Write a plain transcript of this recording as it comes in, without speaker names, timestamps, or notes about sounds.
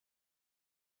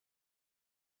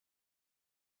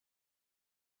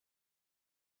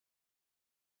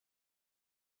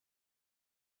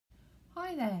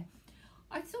Hi there.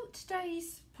 I thought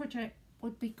today's project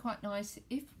would be quite nice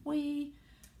if we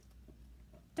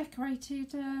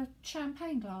decorated a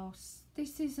champagne glass.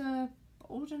 This is a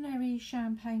ordinary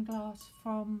champagne glass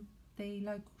from the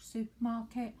local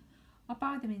supermarket. I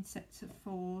buy them in sets of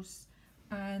 4s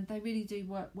and they really do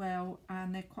work well,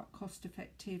 and they're quite cost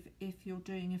effective if you're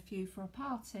doing a few for a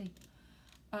party.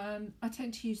 I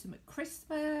tend to use them at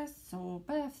Christmas or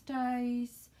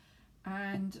birthdays,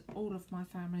 and all of my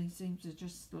family seems to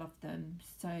just love them,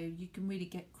 so you can really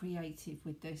get creative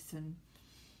with this and,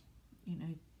 you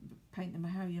know, paint them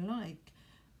how you like.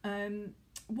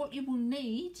 What you will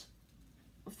need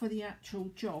for the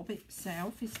actual job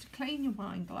itself is to clean your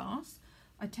wine glass.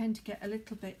 I tend to get a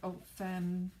little bit of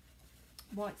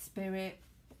white spirit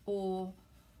or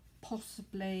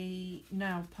possibly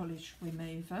nail polish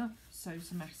remover, so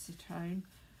some acetone.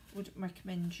 Wouldn't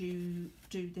recommend you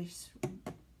do this.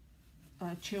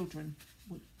 Children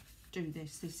would do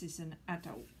this. This is an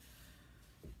adult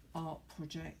art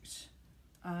project.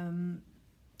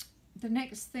 The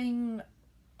next thing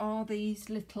are these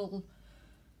little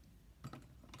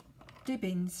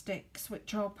dibbing sticks,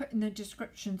 which I'll put in the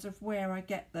descriptions of where I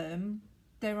get them.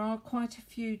 There are quite a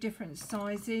few different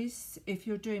sizes if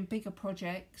you're doing bigger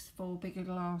projects for bigger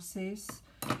glasses.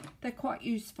 They're quite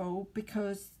useful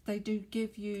because they do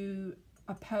give you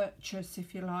a purchase,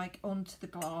 if you like, onto the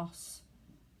glass,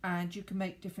 and you can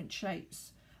make different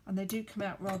shapes, and they do come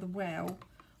out rather well.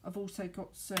 I've also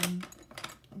got some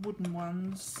wooden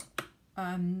ones,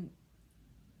 and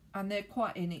they're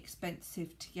quite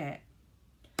inexpensive to get.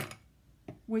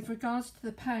 With regards to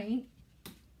the paint,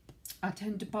 I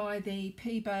tend to buy the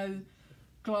Pebeo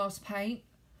glass paint,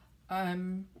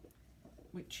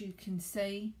 which you can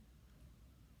see,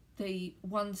 the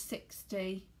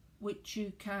 160, which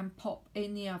you can pop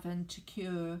in the oven to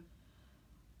cure.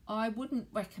 I wouldn't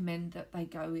recommend that they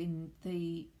go in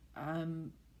the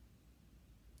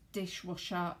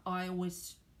dishwasher. I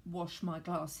always wash my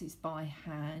glasses by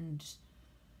hand.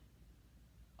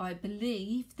 I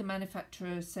believe the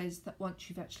manufacturer says that once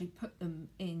you've actually put them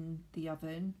in the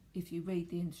oven, if you read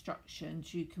the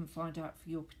instructions, you can find out for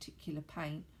your particular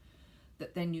paint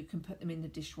that then you can put them in the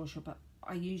dishwasher. But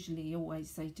I usually always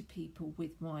say to people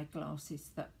with my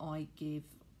glasses that I give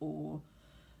or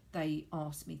they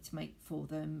ask me to make for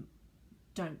them,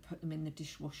 don't put them in the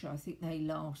dishwasher. I think they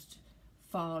last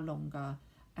far longer,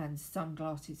 and some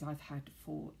glasses I've had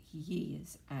for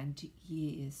years and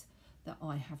years that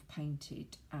I have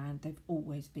painted, and they've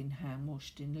always been hand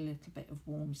washed in a little bit of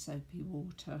warm soapy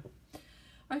water.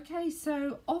 Okay,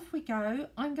 so off we go.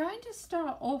 I'm going to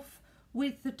start off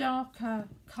with the darker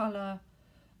colour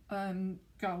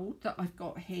gold that I've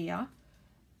got here.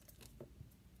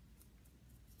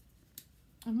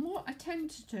 And what I tend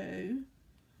to do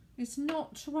is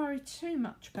not to worry too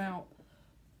much about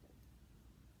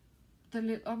the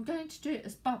little, I'm going to do it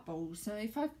as bubbles. So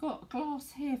if I've got a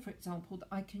glass here, for example, that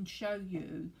I can show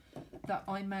you that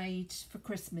I made for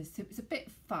Christmas, it was a bit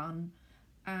fun,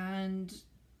 and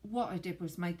what I did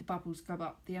was made the bubbles go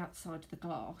up the outside of the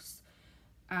glass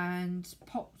and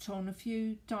popped on a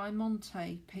few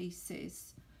diamanté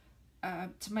pieces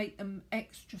to make them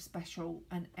extra special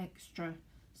and extra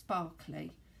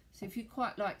sparkly. So if you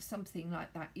quite like something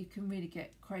like that, you can really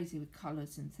get crazy with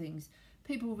colours and things.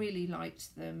 People really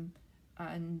liked them,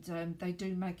 and they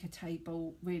do make a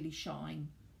table really shine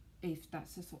if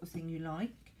that's the sort of thing you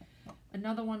like.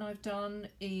 Another one I've done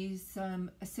is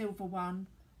a silver one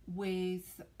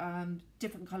with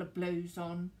different coloured blues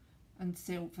on and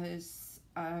silvers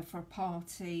for a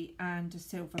party, and a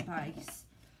silver base.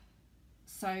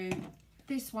 So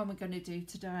this one we're going to do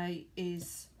today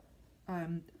is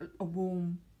a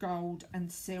warm gold and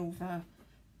silver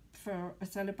for a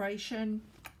celebration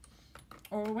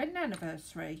or a wedding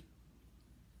anniversary.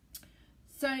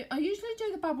 So I usually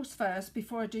do the bubbles first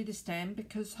before I do the stem,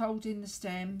 because holding the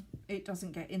stem, it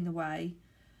doesn't get in the way.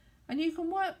 And you can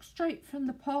work straight from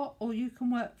the pot or you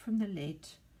can work from the lid.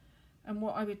 And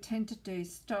what I would tend to do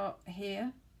is start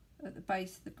here at the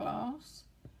base of the glass,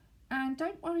 and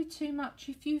don't worry too much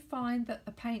if you find that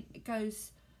the paint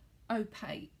goes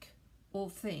opaque or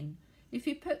thin. If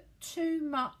you put too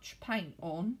much paint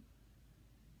on,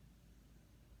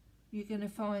 you're going to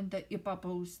find that your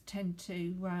bubbles tend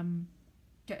to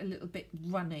get a little bit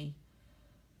runny.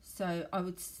 So I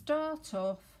would start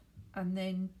off and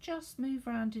then just move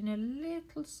around in a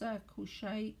little circle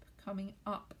shape, coming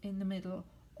up in the middle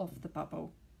of the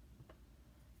bubble,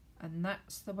 and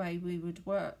that's the way we would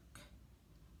work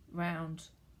round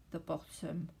the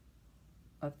bottom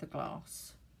of the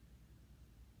glass.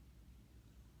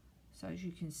 So as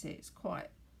you can see, it's quite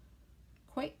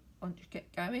quick once you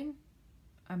get going,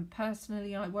 and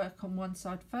personally I work on one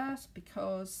side first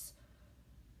because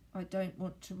I don't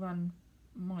want to run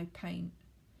my paint.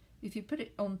 If you put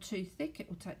it on too thick, it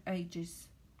will take ages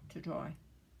to dry.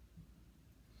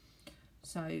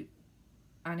 So,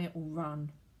 and it will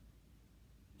run.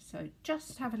 So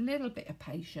just have a little bit of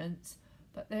patience.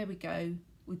 But there we go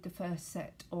with the first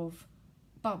set of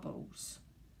bubbles.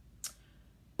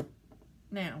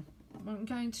 Now, what I'm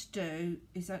going to do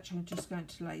is actually I'm just going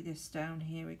to lay this down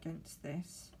here against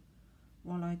this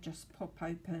while I just pop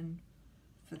open,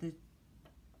 for the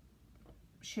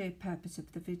sheer purpose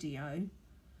of the video,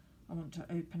 I want to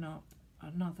open up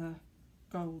another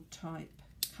gold type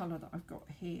colour that I've got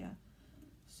here,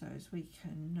 so as we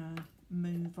can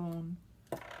move on.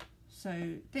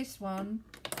 So this one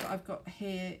that I've got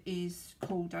here is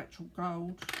called actual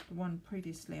gold. The one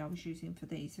previously I was using for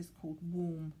these is called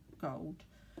warm gold.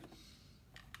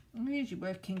 I usually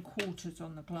work in quarters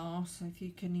on the glass, so if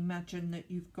you can imagine that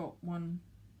you've got one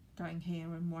going here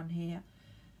and one here.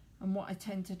 And what I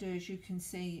tend to do, as you can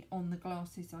see on the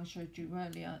glasses I showed you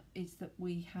earlier, is that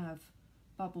we have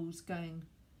bubbles going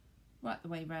right the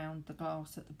way round the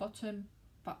glass at the bottom,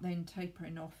 but then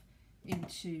tapering off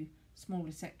into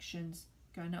smaller sections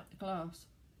going up the glass,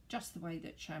 just the way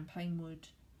that champagne would,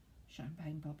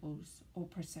 champagne bubbles, or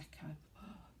Prosecco.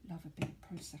 Oh, love a bit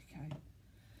of Prosecco.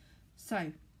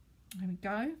 So, there we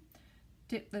go.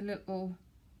 Dip the little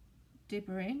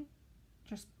dibber in,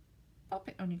 just pop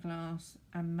it on your glass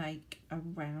and make a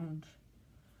round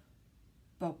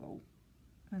bubble.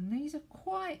 And these are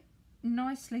quite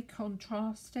nicely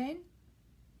contrasting,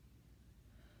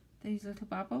 these little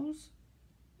bubbles.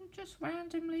 And just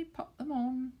randomly pop them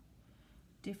on,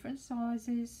 different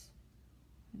sizes.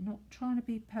 I'm not trying to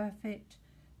be perfect.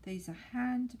 These are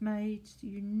handmade,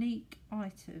 unique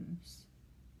items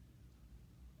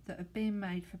that are being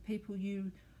made for people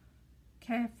you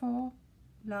care for,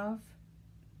 love.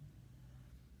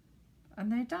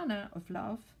 And they're done out of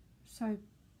love, so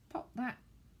pop that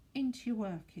into your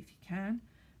work if you can,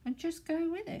 and just go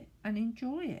with it and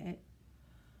enjoy it.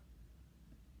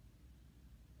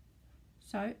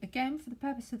 So again, for the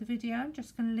purpose of the video, I'm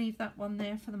just going to leave that one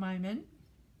there for the moment,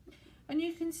 and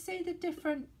you can see the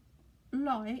different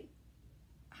light,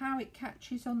 how it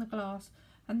catches on the glass,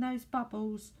 and those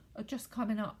bubbles are just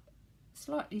coming up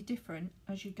slightly different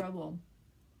as you go on.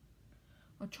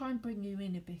 I'll try and bring you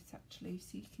in a bit actually,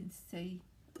 so you can see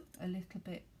a little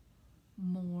bit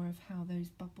more of how those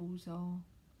bubbles are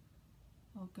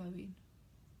going.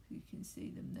 So you can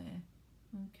see them there.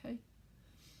 Okay.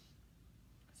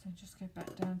 So just go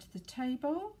back down to the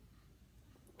table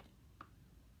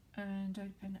and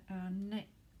open our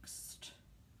next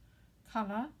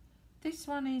colour. This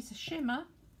one is a shimmer,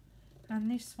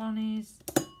 and this one is,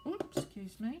 oops,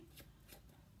 excuse me,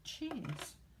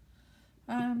 cheers.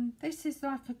 This is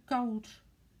like a gold,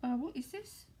 what is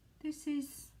this? This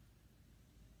is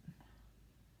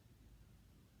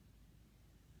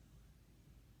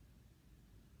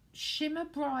Shimmer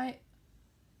Bright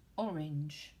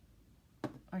Orange.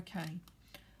 Okay,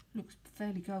 looks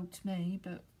fairly gold to me,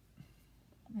 but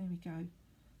there we go.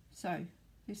 So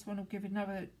this one will give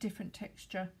another different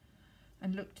texture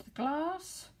and look to the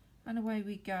glass, and away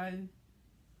we go.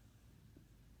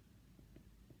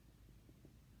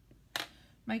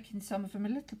 Making some of them a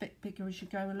little bit bigger as you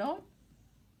go along.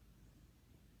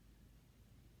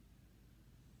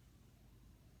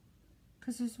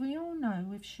 Because as we all know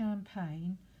with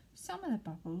champagne, some of the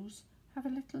bubbles have a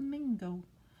little mingle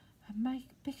and make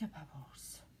bigger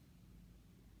bubbles.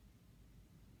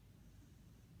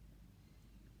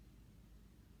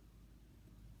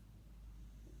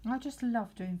 I just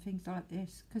love doing things like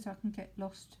this because I can get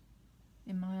lost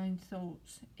in my own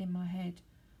thoughts in my head.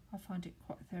 I find it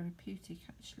quite therapeutic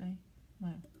actually.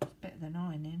 Well, it's better than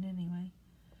ironing anyway.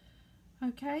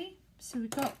 Okay, so we've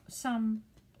got some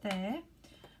there,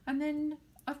 and then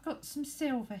I've got some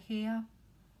silver here,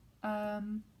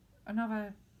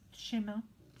 another shimmer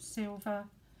silver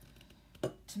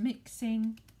to mix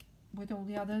in with all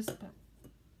the others, but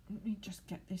let me just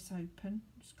get this open.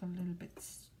 Just got a little bit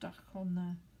stuck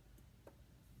on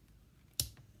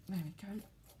there we go.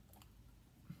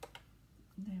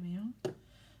 There we are.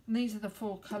 And these are the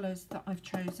 4 colours that I've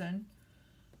chosen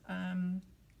to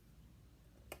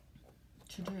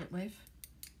do it with.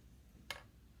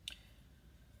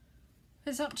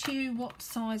 It's up to you what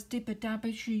size dibber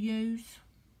dabbers you use.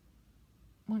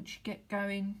 Once you get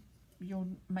going,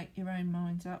 you'll make your own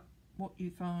minds up what you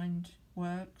find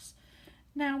works.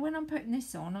 Now when I'm putting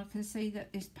this on, I can see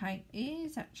that this paint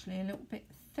is actually a little bit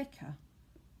thicker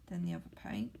than the other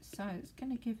paint, so it's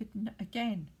going to give it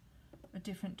again a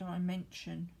different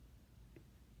dimension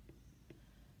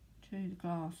to the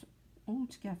glass all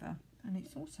together, and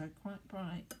it's also quite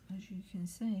bright, as you can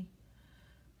see.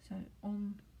 So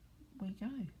on we go.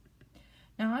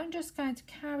 Now I'm just going to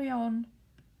carry on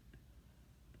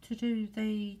to do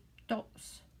the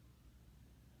dots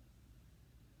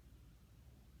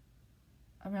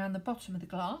around the bottom of the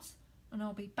glass, and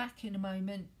I'll be back in a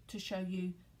moment to show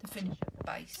you the finish of the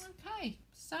base. Okay,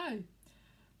 so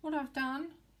what I've done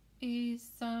is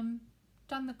done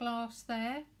the glass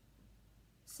there,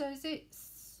 so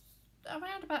it's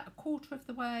around about a quarter of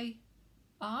the way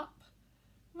up,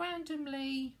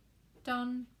 randomly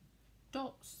done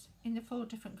dots in the 4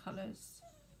 different colours.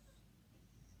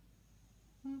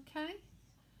 Okay,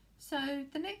 so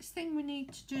the next thing we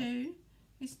need to do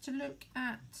is to look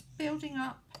at building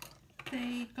up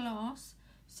the glass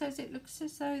so as it looks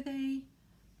as though the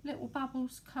little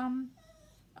bubbles come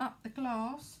up the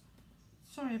glass.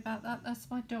 Sorry about that, that's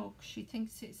my dog, she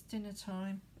thinks it's dinner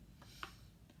time.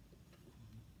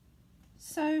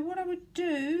 So what I would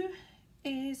do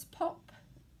is pop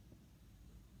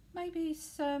maybe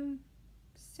some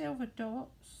silver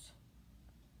dots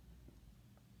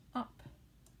up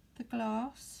the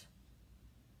glass,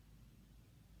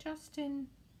 just in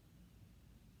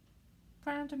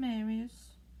random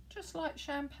areas, just like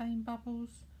champagne bubbles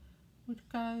would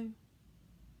go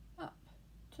up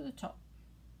to the top.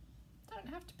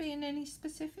 Don't have to be in any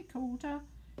specific order,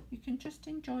 you can just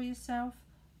enjoy yourself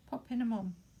popping them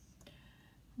on.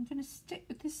 I'm going to stick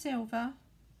with the silver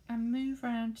and move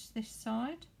round to this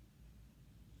side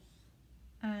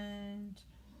and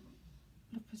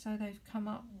look as though they've come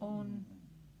up on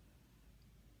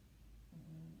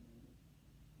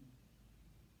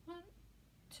 1,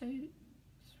 2,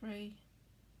 3,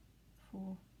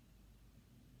 4.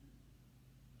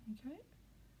 Okay,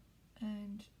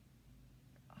 and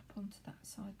up onto that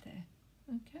side there.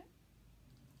 Okay,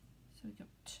 so we've got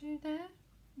 2 there,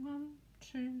 1,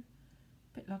 2,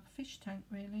 a bit like a fish tank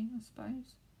really, I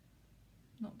suppose.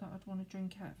 Not that I'd want to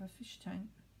drink out of a fish tank.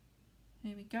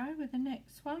 Here we go with the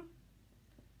next one.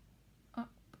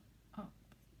 Up, up,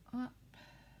 up.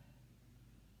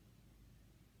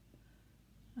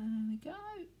 There we go.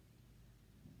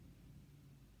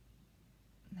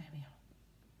 There we are.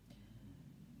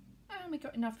 And we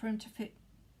got enough room to fit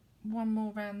one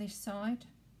more round this side.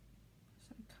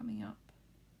 So coming up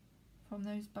from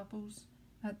those bubbles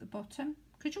at the bottom.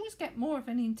 Because you always get more of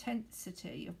an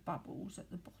intensity of bubbles at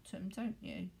the bottom, don't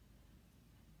you?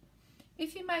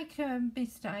 If you make a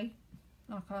mistake,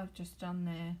 like I've just done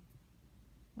there,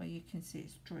 where you can see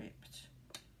it's dripped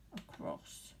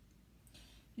across,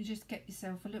 you just get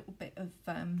yourself a little bit of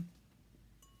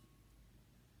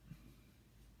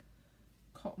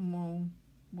cotton wool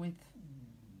with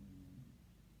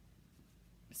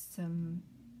some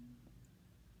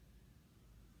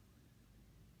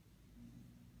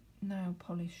nail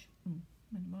polish. I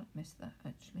might miss that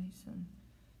actually, some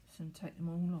take them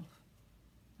all off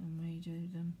and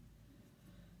redo them.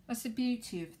 That's the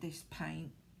beauty of this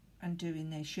paint and doing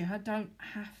this. You don't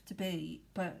have to be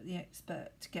the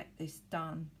expert to get this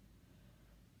done,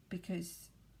 because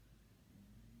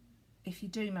if you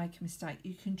do make a mistake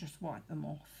you can just wipe them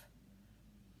off.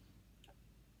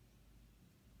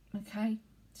 Okay,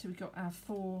 so we've got our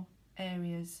 4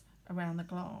 areas around the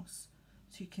glass,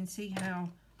 so you can see how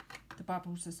the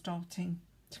bubbles are starting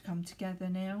to come together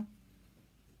now.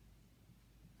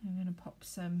 I'm going to pop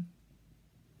some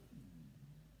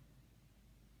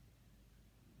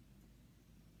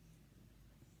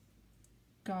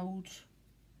gold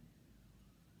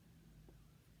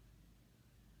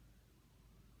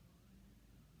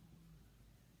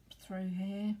through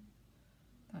here.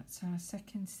 That's our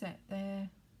second set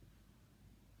there.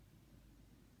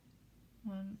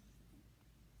 1,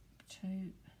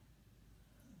 2,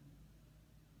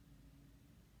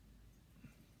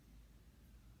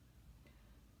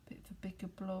 bit of a bigger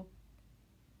blob,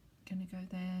 gonna go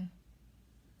there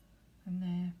and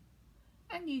there,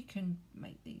 and you can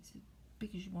make these as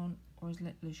big as you want or as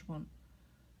little as you want,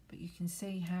 but you can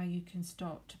see how you can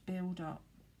start to build up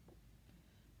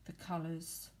the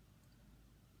colours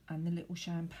and the little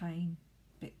champagne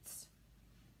bits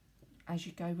as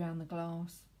you go round the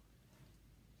glass.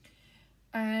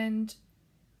 And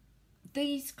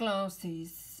these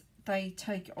glasses, they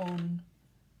take on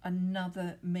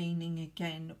another meaning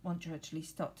again once you actually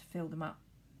start to fill them up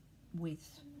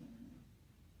with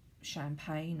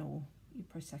champagne or your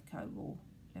Prosecco or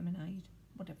lemonade,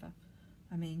 whatever.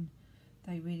 I mean,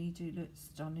 they really do look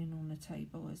stunning on the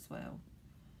table as well.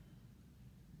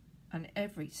 And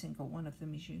every single one of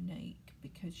them is unique,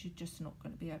 because you're just not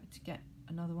going to be able to get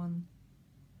another one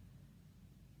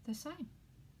the same,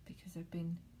 because they've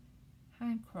been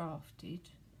handcrafted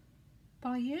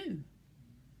by you.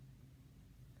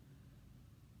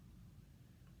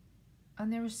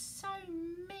 And there are so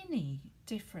many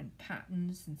different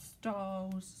patterns and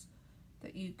styles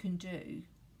that you can do.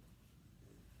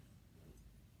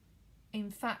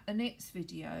 In fact, the next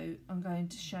video I'm going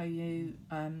to show you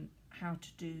how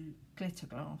to do glitter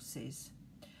glasses.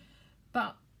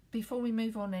 But before we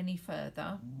move on any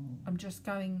further, I'm just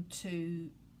going to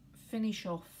finish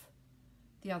off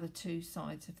the other two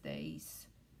sides of these,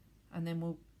 and then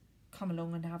we'll come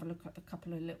along and have a look at a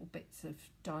couple of little bits of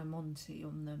diamanté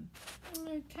on them.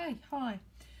 Okay, hi.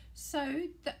 So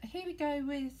here we go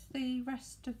with the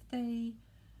rest of the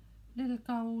little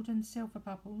gold and silver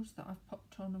bubbles that I've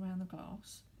popped on around the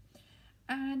glass.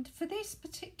 And for this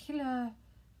particular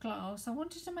glass, I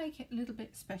wanted to make it a little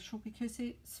bit special because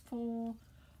it's for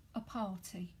a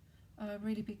party, a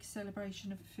really big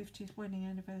celebration of a 50th wedding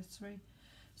anniversary.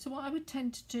 So what I would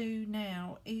tend to do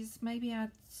now is maybe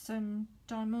add some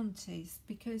diamantés,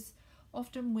 because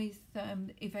often with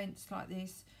events like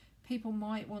this, people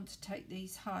might want to take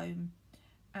these home,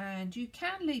 and you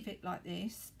can leave it like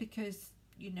this because,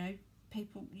 you know,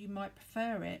 people, you might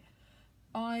prefer it.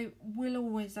 I will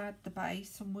always add the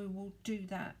base, and we will do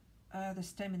that, the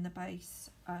stem and the base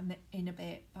in a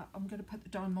bit, but I'm going to put the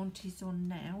diamantés on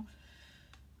now.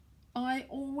 I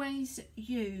always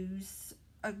use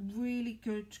a really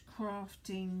good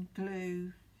crafting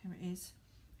glue, here it is,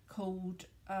 called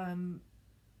that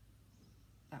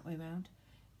way round,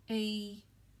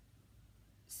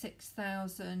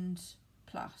 E6000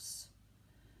 plus.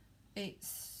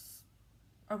 It's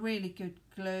a really good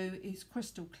glue, it's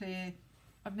crystal clear.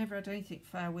 I've never had anything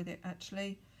fail with it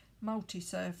actually.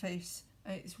 Multi-surface,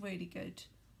 it's really good,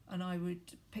 and I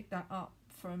would pick that up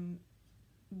from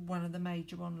one of the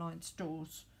major online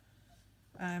stores.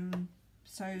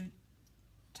 So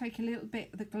take a little bit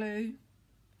of the glue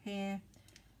here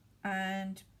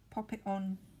and pop it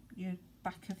on your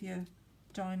back of your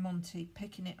diamanté,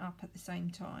 picking it up at the same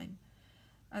time,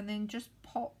 and then just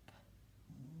pop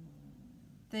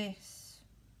this,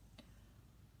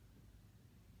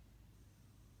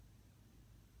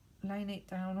 laying it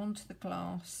down onto the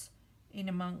glass in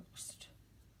amongst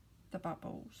the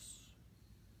bubbles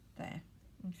there.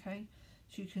 Okay,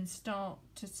 so you can start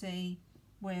to see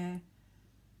where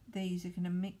these are going to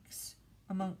mix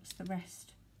amongst the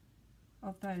rest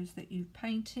of those that you've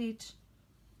painted,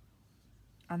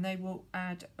 and they will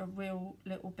add a real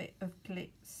little bit of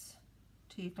glitz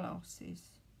to your glasses.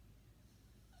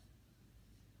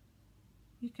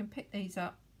 You can pick these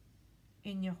up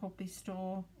in your hobby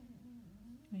store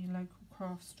or your local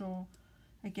craft store.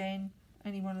 Again,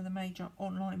 any one of the major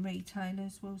online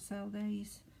retailers will sell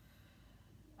these.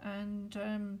 And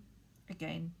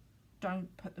again,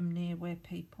 don't put them near where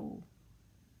people,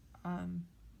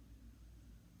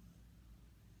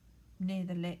 near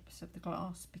the lips of the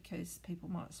glass, because people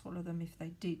might swallow them if they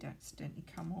did accidentally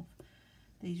come off.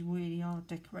 These really are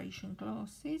decoration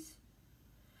glasses.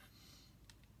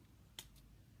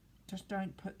 Just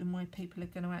don't put them where people are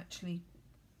going to actually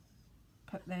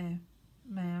put their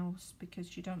mouths,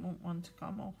 because you don't want one to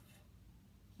come off.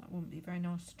 That wouldn't be very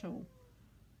nice at all.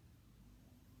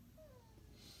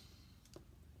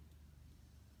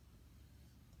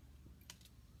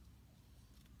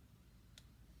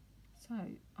 So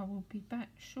I will be back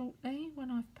shortly when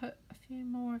I've put a few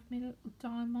more of my little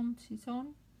diamantés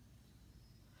on.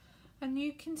 And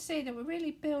you can see that we're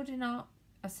really building up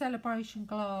a celebration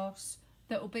glass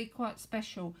that will be quite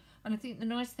special. And I think the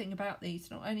nice thing about these,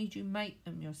 not only do you make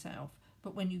them yourself,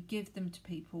 but when you give them to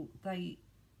people, they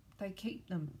keep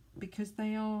them, because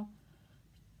they are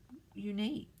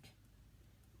unique.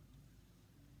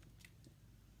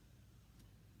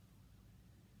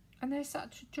 And they're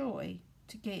such a joy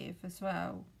to give as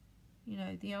well. You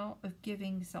know, the art of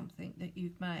giving something that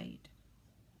you've made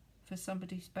for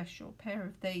somebody special. A pair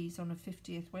of these on a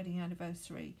 50th wedding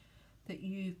anniversary that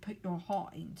you've put your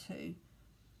heart into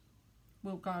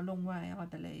will go a long way, I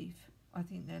believe. I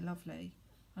think they're lovely,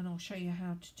 and I'll show you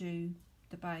how to do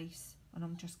the base. And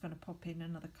I'm just going to pop in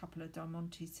another couple of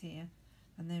diamantés here,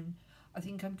 and then I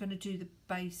think I'm going to do the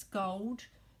base gold,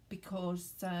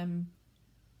 because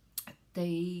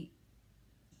the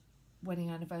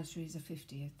wedding anniversary is a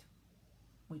 50th,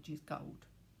 which is gold.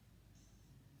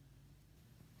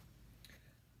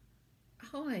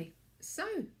 Hi, so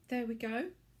there we go.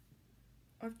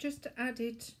 I've just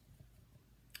added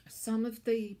some of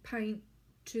the paint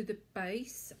to the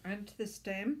base and to the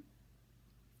stem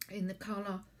in the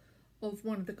colour of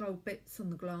one of the gold bits on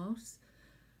the glass.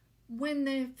 When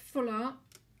they're full up,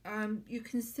 you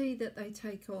can see that they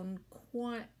take on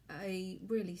quite a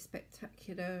really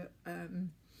spectacular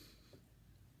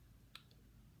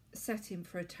setting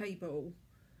for a table,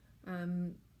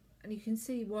 and you can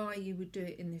see why you would do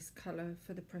it in this colour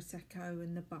for the Prosecco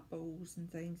and the bubbles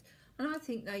and things. And I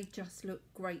think they just look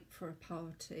great for a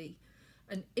party.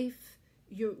 And if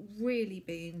you're really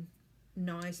being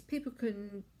nice, people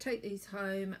can take these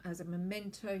home as a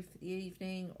memento for the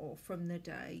evening or from the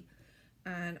day,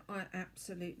 and I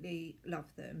absolutely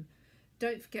love them.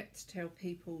 Don't forget to tell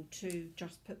people to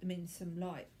just put them in some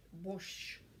light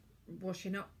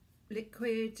washing up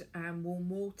liquid and warm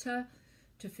water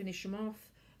to finish them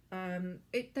off.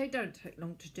 They don't take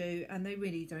long to do, and they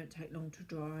really don't take long to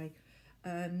dry.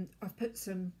 I've put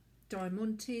some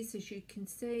diamantés, as you can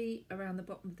see, around the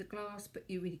bottom of the glass, but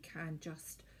you really can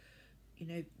just, you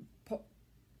know, pop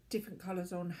different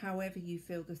colours on however you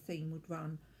feel the theme would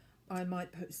run. I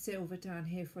might put silver down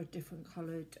here for a different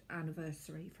coloured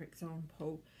anniversary, for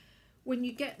example. When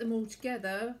you get them all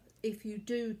together, if you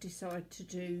do decide to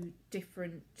do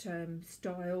different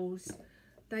styles,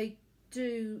 they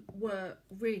do work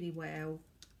really well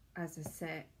as a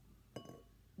set,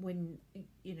 when,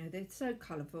 you know, they're so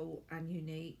colourful and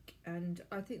unique, and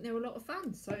I think they're a lot of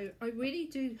fun. So I really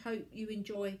do hope you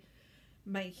enjoy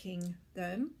making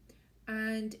them,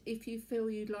 and if you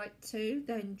feel you'd like to,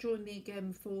 then join me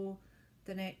again for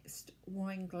the next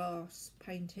wine glass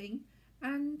painting.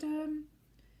 And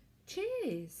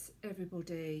cheers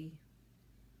everybody.